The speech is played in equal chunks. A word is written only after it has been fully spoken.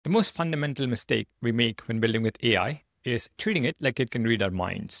The most fundamental mistake we make when building with AI is treating it like it can read our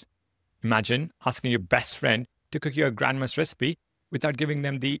minds. Imagine asking your best friend to cook your grandma's recipe without giving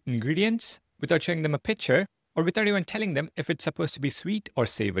them the ingredients, without showing them a picture, or without even telling them if it's supposed to be sweet or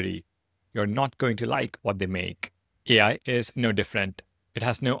savory. You're not going to like what they make. AI is no different. It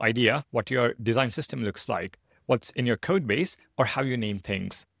has no idea what your design system looks like, what's in your code base, or how you name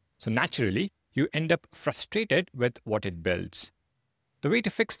things. So naturally, you end up frustrated with what it builds. The way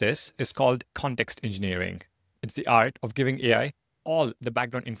to fix this is called context engineering. It's the art of giving AI all the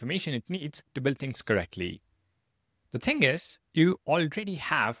background information it needs to build things correctly. The thing is, you already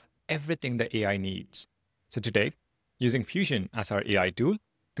have everything the AI needs. So today, using Fusion as our AI tool,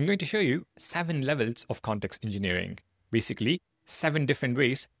 I'm going to show you 7 levels of context engineering. Basically, 7 different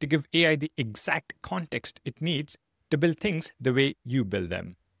ways to give AI the exact context it needs to build things the way you build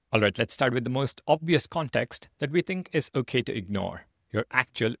them. All right, let's start with the most obvious context that we think is okay to ignore: your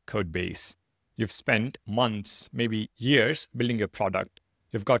actual code base. You've spent months, maybe years, building your product.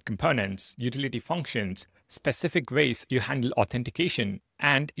 You've got components, utility functions, specific ways you handle authentication,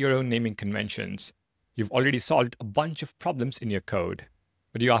 and your own naming conventions. You've already solved a bunch of problems in your code.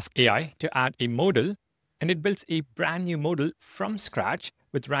 But you ask AI to add a modal, and it builds a brand new modal from scratch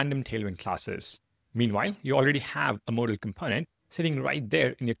with random Tailwind classes. Meanwhile, you already have a modal component sitting right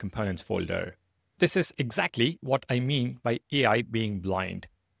there in your components folder. This is exactly what I mean by AI being blind.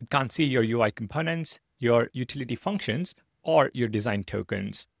 It can't see your UI components, your utility functions, or your design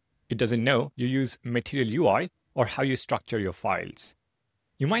tokens. It doesn't know you use Material UI or how you structure your files.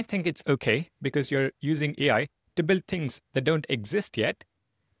 You might think it's okay because you're using AI to build things that don't exist yet,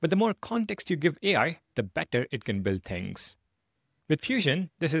 but the more context you give AI, the better it can build things. With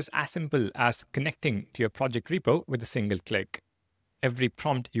Fusion, this is as simple as connecting to your project repo with a single click. Every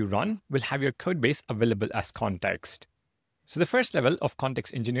prompt you run will have your codebase available as context. So the first level of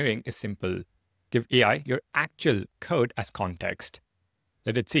context engineering is simple. Give AI your actual code as context.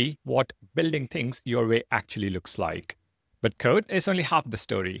 Let it see what building things your way actually looks like. But code is only half the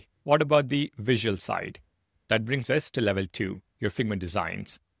story. What about the visual side? That brings us to level 2, your Figma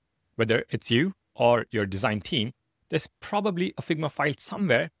designs. Whether it's you or your design team, there's probably a Figma file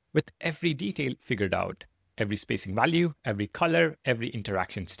somewhere with every detail figured out. Every spacing value, every color, every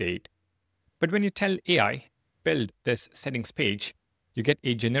interaction state. But when you tell AI, build this settings page, you get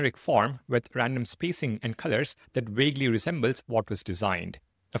a generic form with random spacing and colors that vaguely resembles what was designed.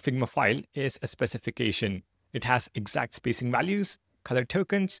 A Figma file is a specification. It has exact spacing values, color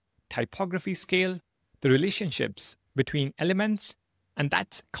tokens, typography scale, the relationships between elements, and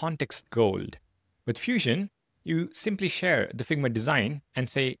that's context gold. With Fusion, you simply share the Figma design and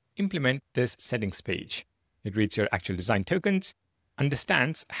say, implement this settings page. It reads your actual design tokens,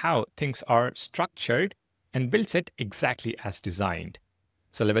 understands how things are structured, and builds it exactly as designed.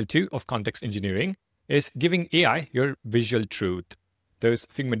 So level 2 of context engineering is giving AI your visual truth. Those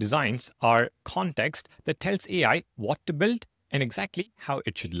Figma designs are context that tells AI what to build and exactly how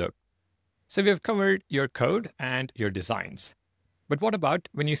it should look. So we have covered your code and your designs. But what about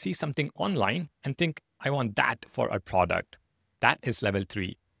when you see something online and think, I want that for our product? That is level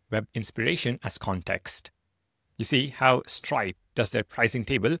 3, web inspiration as context. You see how Stripe does their pricing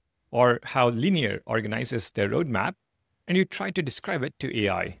table or how Linear organizes their roadmap, and you try to describe it to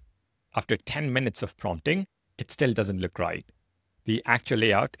AI. After 10 minutes of prompting, it still doesn't look right. The actual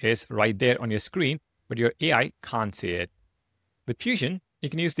layout is right there on your screen, but your AI can't see it. With Fusion, you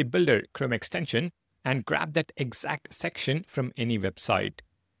can use the Builder Chrome extension and grab that exact section from any website.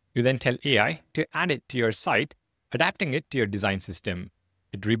 You then tell AI to add it to your site, adapting it to your design system.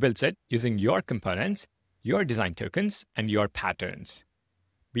 It rebuilds it using your components, your design tokens, and your patterns.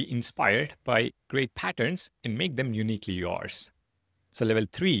 Be inspired by great patterns and make them uniquely yours. So level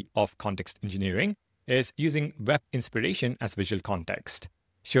 3 of context engineering is using web inspiration as visual context.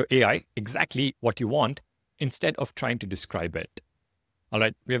 Show AI exactly what you want instead of trying to describe it. All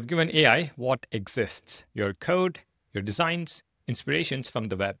right, we have given AI what exists: your code, your designs, inspirations from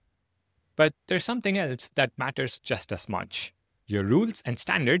the web. But there's something else that matters just as much: your rules and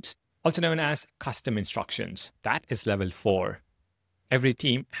standards, also known as custom instructions. That is level 4. Every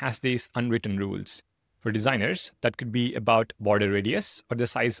team has these unwritten rules. For designers, that could be about border radius or the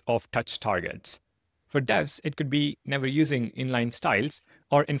size of touch targets. For devs, it could be never using inline styles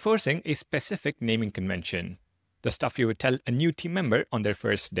or enforcing a specific naming convention. The stuff you would tell a new team member on their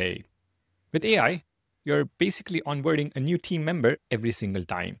first day. With AI, you're basically onboarding a new team member every single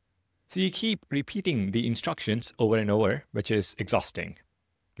time. So you keep repeating the instructions over and over, which is exhausting.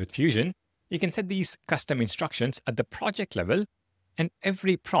 With Fusion, you can set these custom instructions at the project level, and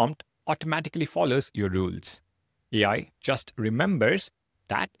every prompt automatically follows your rules. AI just remembers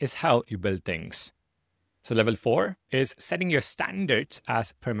That is how you build things. So level 4 is setting your standards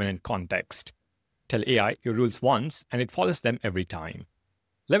as permanent context. Tell AI your rules once and it follows them every time.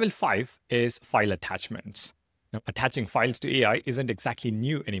 Level 5 is file attachments. Now, attaching files to AI isn't exactly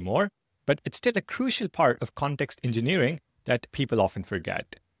new anymore, but it's still a crucial part of context engineering that people often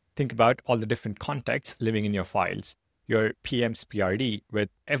forget. Think about all the different contexts living in your files. Your PM's PRD with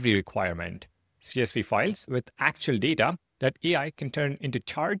every requirement, CSV files with actual data that AI can turn into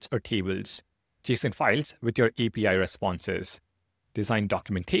charts or tables, JSON files with your API responses, design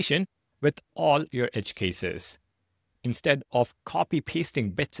documentation with all your edge cases. Instead of copy-pasting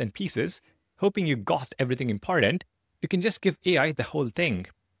bits and pieces, hoping you got everything important, you can just give AI the whole thing.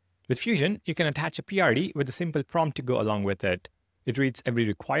 With Fusion, you can attach a PRD with a simple prompt to go along with it. It reads every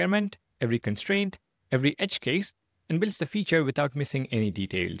requirement, every constraint, every edge case, and builds the feature without missing any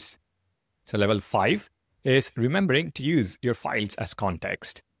details. So level 5 is remembering to use your files as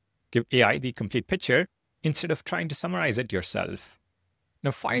context. Give AI the complete picture instead of trying to summarize it yourself.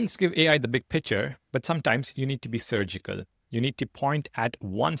 Now, files give AI the big picture, but sometimes you need to be surgical. You need to point at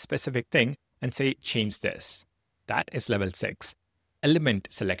one specific thing and say, change this. That is level 6. Element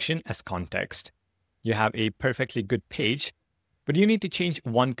selection as context. You have a perfectly good page, but you need to change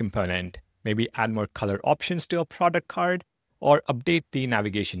one component, maybe add more color options to a product card or update the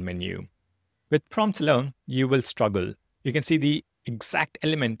navigation menu. With prompts alone, you will struggle. You can see the exact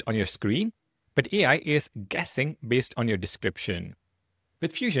element on your screen, but AI is guessing based on your description.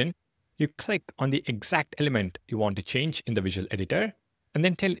 With Fusion, you click on the exact element you want to change in the visual editor and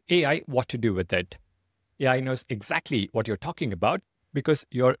then tell AI what to do with it. AI knows exactly what you're talking about because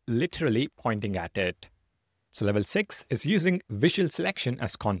you're literally pointing at it. So level 6 is using visual selection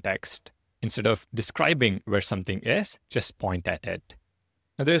as context. Instead of describing where something is, just point at it.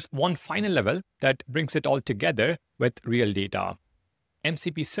 Now there's one final level that brings it all together with real data.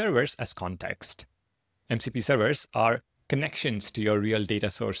 MCP servers as context. MCP servers are connections to your real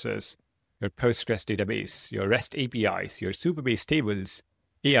data sources, your Postgres database, your REST APIs, your Supabase tables.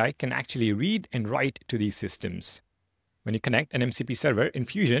 AI can actually read and write to these systems. When you connect an MCP server in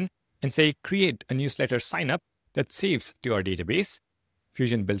Fusion and say, create a newsletter signup that saves to our database,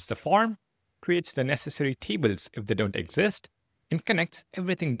 Fusion builds the form, creates the necessary tables if they don't exist, and connects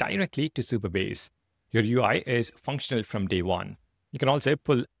everything directly to Supabase. Your UI is functional from day one. You can also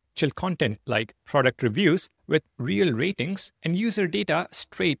pull chill content like product reviews with real ratings and user data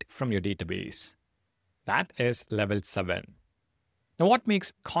straight from your database. That is level 7. Now, what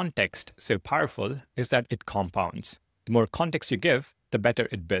makes context so powerful is that it compounds. The more context you give, the better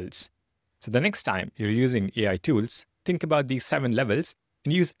it builds. So the next time you're using AI tools, think about these 7 levels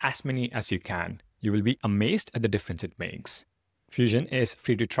and use as many as you can. You will be amazed at the difference it makes. Fusion is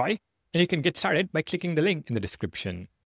free to try, and you can get started by clicking the link in the description.